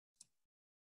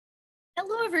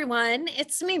Hello, everyone.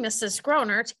 It's me, Mrs.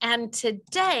 Gronnert, and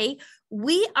today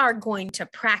we are going to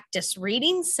practice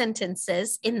reading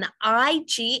sentences in the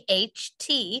ight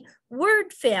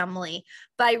word family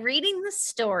by reading the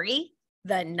story,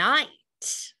 The Night.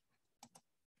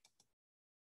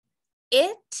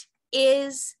 It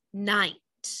is night.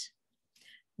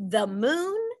 The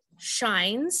moon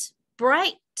shines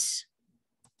bright.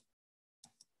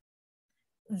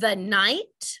 The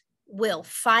night will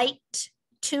fight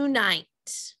tonight.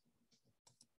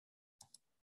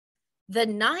 The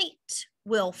night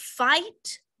will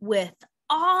fight with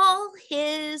all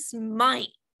his might.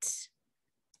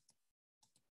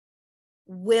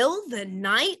 Will the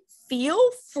night feel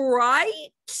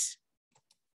fright?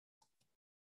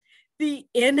 The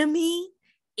enemy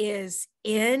is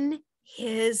in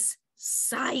his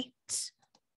sight.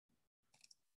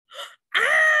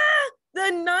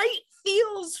 The night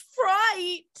feels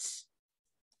fright.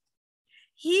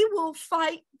 He will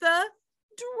fight the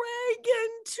dragon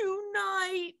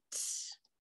tonight.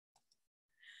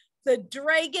 The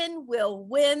dragon will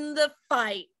win the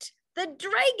fight. The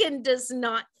dragon does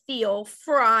not feel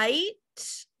fright.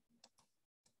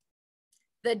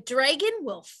 The dragon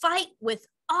will fight with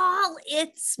all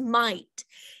its might.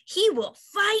 He will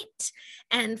fight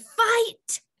and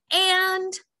fight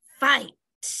and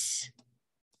fight.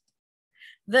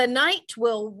 The night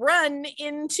will run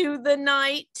into the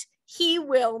night. He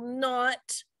will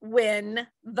not win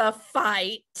the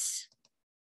fight.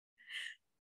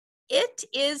 It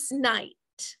is night.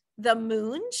 The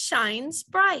moon shines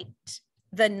bright.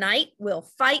 The night will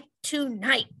fight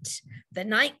tonight. The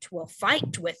night will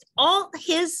fight with all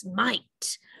his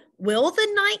might. Will the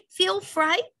night feel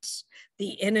fright?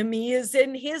 The enemy is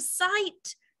in his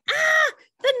sight.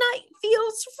 The night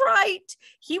feels fright.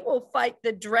 He will fight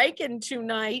the dragon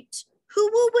tonight. Who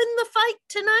will win the fight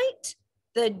tonight?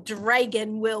 The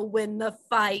dragon will win the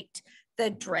fight.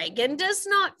 The dragon does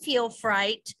not feel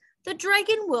fright. The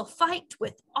dragon will fight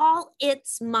with all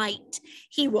its might.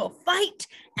 He will fight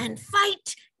and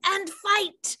fight and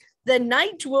fight. The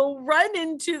night will run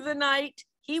into the night.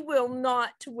 He will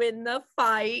not win the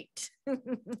fight.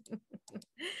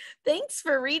 Thanks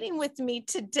for reading with me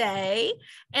today,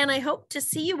 and I hope to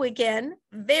see you again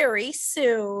very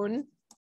soon.